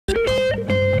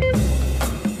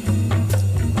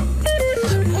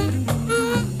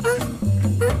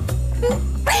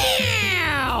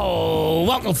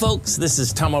Well, folks, this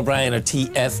is Tom O'Brien of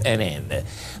TFNN.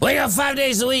 We go 5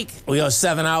 days a week. We go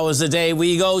 7 hours a day.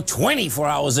 We go 24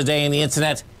 hours a day on the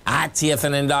internet at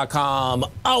TFNN.com.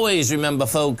 Always remember,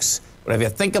 folks, whatever you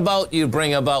think about, you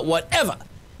bring about. Whatever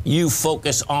you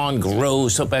focus on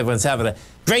grows. Hope everyone's having a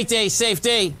great day, safe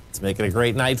day. Let's make it a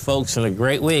great night, folks, and a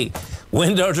great week.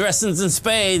 Window dressings and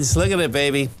spades. Look at it,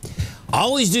 baby.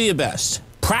 Always do your best.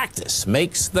 Practice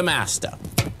makes the master.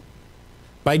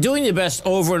 By doing your best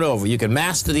over and over, you can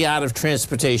master the art of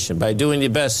transportation. By doing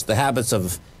your best, the habits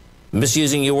of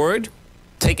misusing your word,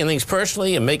 taking things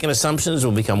personally, and making assumptions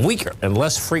will become weaker and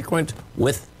less frequent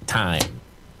with time.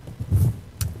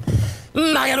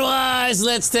 Market-wise,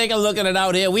 let's take a look at it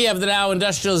out here. We have the Dow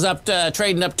Industrials up,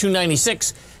 trading up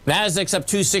 296. Nasdaq's up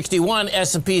 261.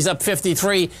 S&P's up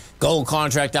 53. Gold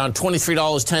contract down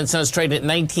 $23.10, trading at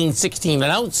 $19.16 an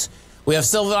ounce. We have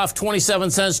silver off 27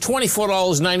 cents,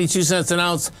 $24.92 an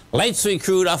ounce. Light sweet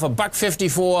crude off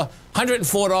 $1.54,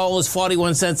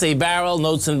 $104.41 a barrel.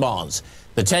 Notes and bonds.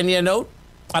 The 10-year note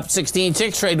up 16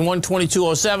 ticks, trading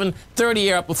 122.07.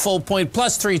 30-year up a full point,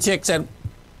 plus 3 ticks at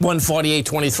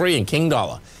 148.23. And King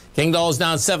Dollar. King Dollar's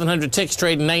down 700 ticks,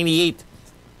 trading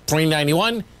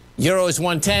 98.391. Euro is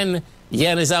 110.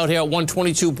 Yen is out here at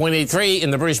 122.83.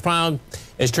 And the British pound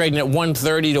is trading at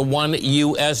 130 to 1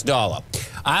 US dollar.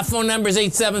 Our phone number is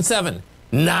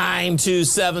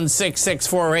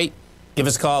 877-927-6648. Give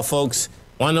us a call, folks.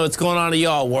 Want to know what's going on in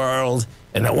your world.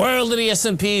 In the world of the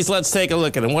S&Ps, let's take a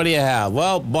look at them. What do you have?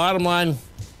 Well, bottom line,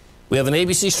 we have an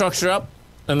ABC structure up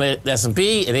in the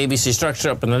S&P, an ABC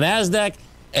structure up in the NASDAQ.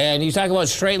 And you talk about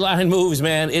straight line moves,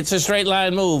 man. It's a straight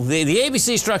line move. The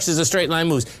ABC structure is a straight line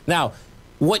moves. Now,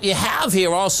 what you have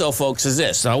here also, folks, is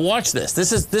this. Now, watch this.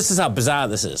 This is how bizarre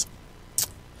this is.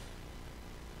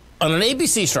 On an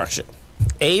ABC structure,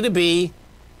 A to B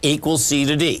equals C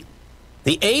to D.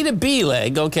 The A to B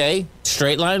leg, okay,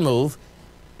 straight line move.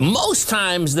 Most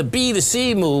times the B to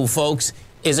C move, folks,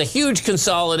 is a huge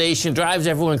consolidation, drives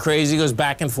everyone crazy, goes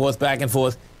back and forth, back and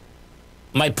forth.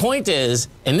 My point is,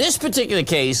 in this particular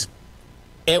case,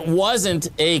 it wasn't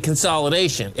a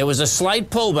consolidation. It was a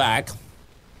slight pullback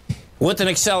with an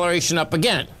acceleration up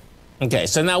again. Okay,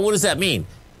 so now what does that mean?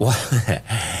 Well,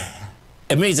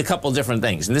 it means a couple different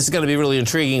things, and this is going to be really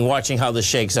intriguing watching how this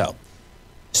shakes out.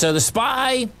 So the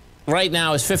SPY right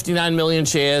now is 59 million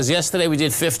shares. Yesterday we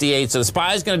did 58, so the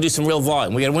SPY is going to do some real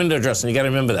volume. We got a window dressing. You got to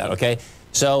remember that, okay?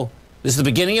 So this is the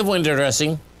beginning of window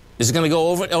dressing. This is going to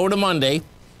go over to Monday.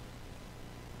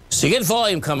 So you get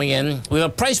volume coming in. We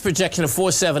have a price projection of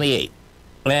 478,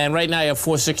 and right now you have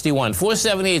 461.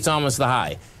 478 is almost the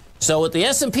high. So what the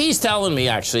S&P is telling me,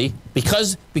 actually,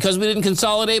 because we didn't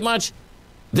consolidate much,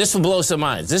 this will blow some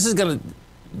minds. This is going to,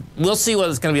 we'll see whether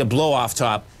it's going to be a blow-off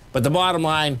top. But the bottom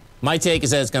line, my take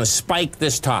is that it's going to spike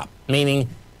this top, meaning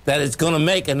that it's going to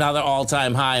make another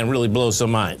all-time high and really blow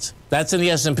some minds. That's in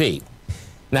the S&P.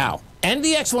 Now,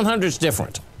 NDX 100 is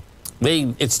different.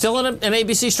 It's still in an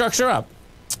ABC structure up,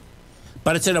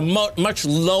 but it's in a much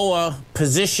lower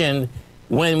position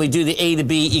when we do the A to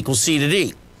B equals C to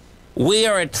D. We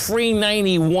are at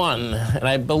 391, and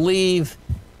I believe...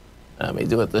 Let me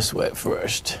do it this way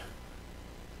first.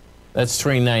 That's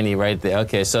 390 right there.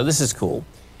 Okay, so this is cool.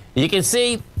 You can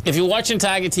see, if you're watching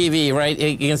Tiger TV, right,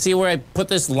 you can see where I put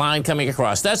this line coming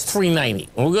across. That's 390.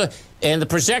 And the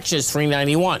projection is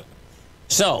 391.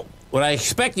 So what I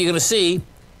expect you're going to see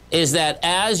is that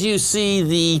as you see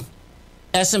the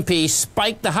S&P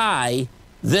spike the high,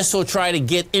 this will try to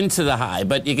get into the high.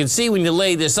 But you can see when you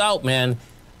lay this out, man,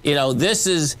 you know, this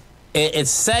is, it's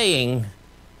saying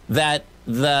that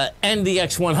the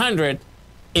NDX 100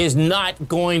 is not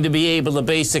going to be able to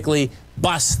basically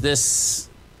bust this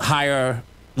higher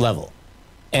level.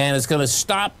 And it's going to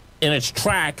stop in its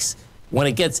tracks when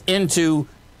it gets into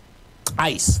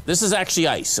ice. This is actually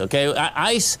ice, okay?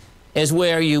 Ice is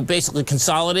where you basically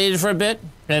consolidated for a bit,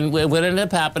 and what ended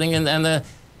up happening, and the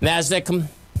NASDAQ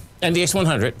NDX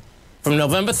 100, from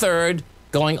November 3rd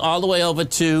going all the way over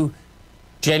to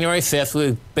January 5th,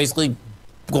 we were basically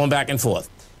going back and forth.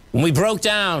 When we broke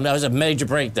down, that was a major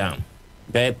breakdown,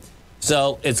 okay?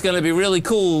 So it's going to be really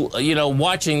cool, you know,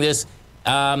 watching this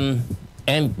and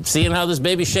seeing how this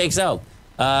baby shakes out.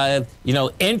 You know,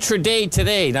 intraday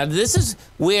today. Now, this is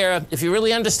where, if you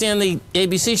really understand the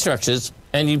ABC structures,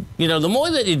 and you know, the more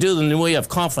that you do them, the more you have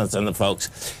confidence in them,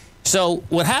 folks. So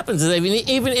what happens is,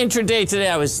 even intraday today,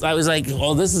 I was like,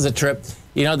 oh, this is a trip.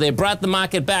 You know, they brought the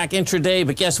market back intraday,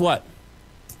 but guess what?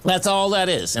 That's all that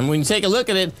is. And when you take a look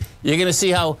at it, you're going to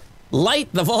see how light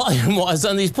the volume was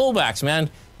on these pullbacks, man.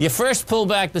 Your first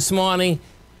pullback this morning,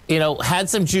 you know, had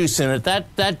some juice in it.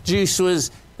 That juice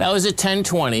was, that was at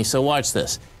 1020. So watch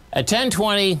this. At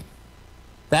 1020,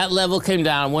 That level came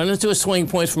down, went into a swing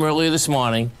point from earlier this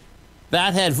morning.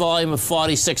 That had volume of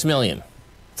 46 million,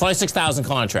 46,000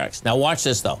 contracts. Now watch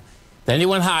this though. Then you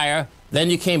went higher. Then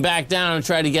you came back down and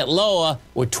tried to get lower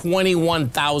with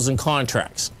 21,000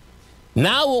 contracts.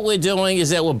 Now what we're doing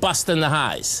is that we're busting the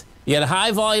highs. You had a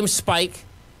high volume spike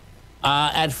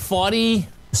at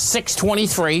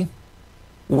 46.23.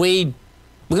 We're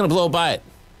going to blow by it.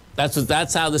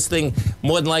 That's how this thing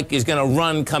more than likely is going to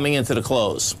run coming into the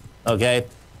close. Okay,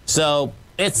 so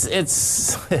it's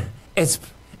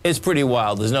pretty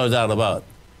wild. There's no doubt about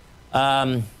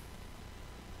it.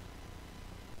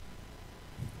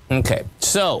 Okay,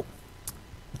 so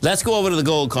let's go over to the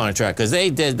gold contract, because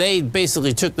they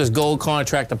basically took this gold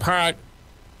contract apart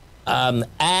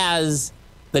as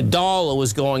the dollar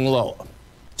was going lower.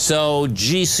 So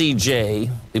GCJ,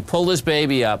 they pull this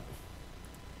baby up,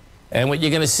 and what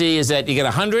you're going to see is that you get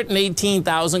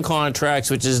 118,000 contracts,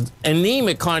 which is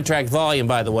anemic contract volume,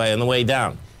 by the way, on the way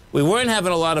down. We weren't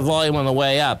having a lot of volume on the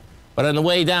way up, but on the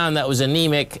way down, that was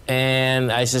anemic,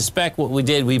 and I suspect what we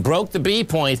did, we broke the B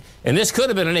point, and this could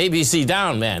have been an ABC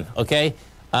down, man, okay?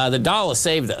 The dollar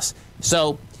saved us.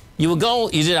 So you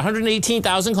did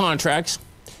 118,000 contracts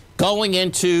going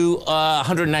into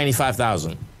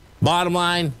 195,000. Bottom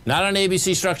line, not an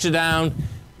ABC structure down.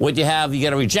 What you have, you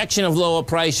get a rejection of lower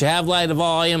price, you have lighter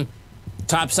volume,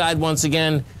 top side once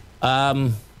again,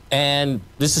 and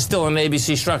this is still an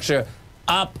ABC structure,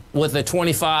 up with a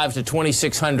 25 to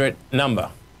 2,600 number.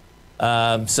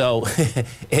 So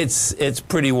it's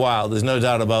pretty wild. There's no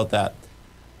doubt about that.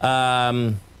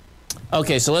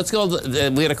 Okay, so let's go.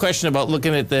 We had a question about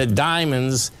looking at the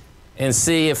diamonds and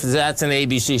see if that's an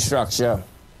ABC structure.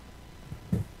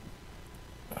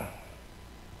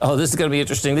 Oh, this is going to be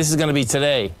interesting. This is going to be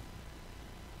today.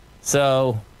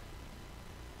 So,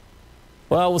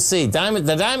 well, we'll see.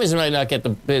 The diamonds might not get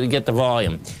the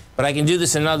volume. But I can do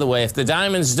this another way. If the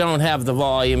diamonds don't have the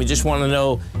volume, you just want to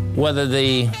know whether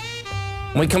when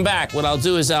we come back, what I'll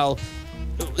do is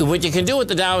what you can do with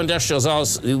the Dow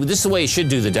Industrials, this is the way you should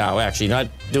do the Dow, actually, not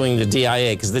doing the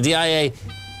DIA, because the DIA,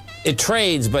 it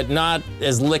trades, but not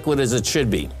as liquid as it should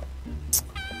be.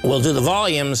 We'll do the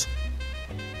volumes,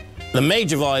 the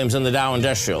major volumes in the Dow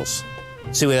Industrials.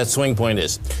 See where that swing point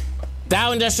is.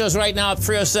 Dow Industrials right now up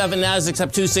 307, Nasdaq's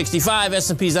up 265,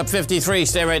 S&P's up 53.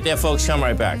 Stay right there, folks. Come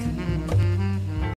right back.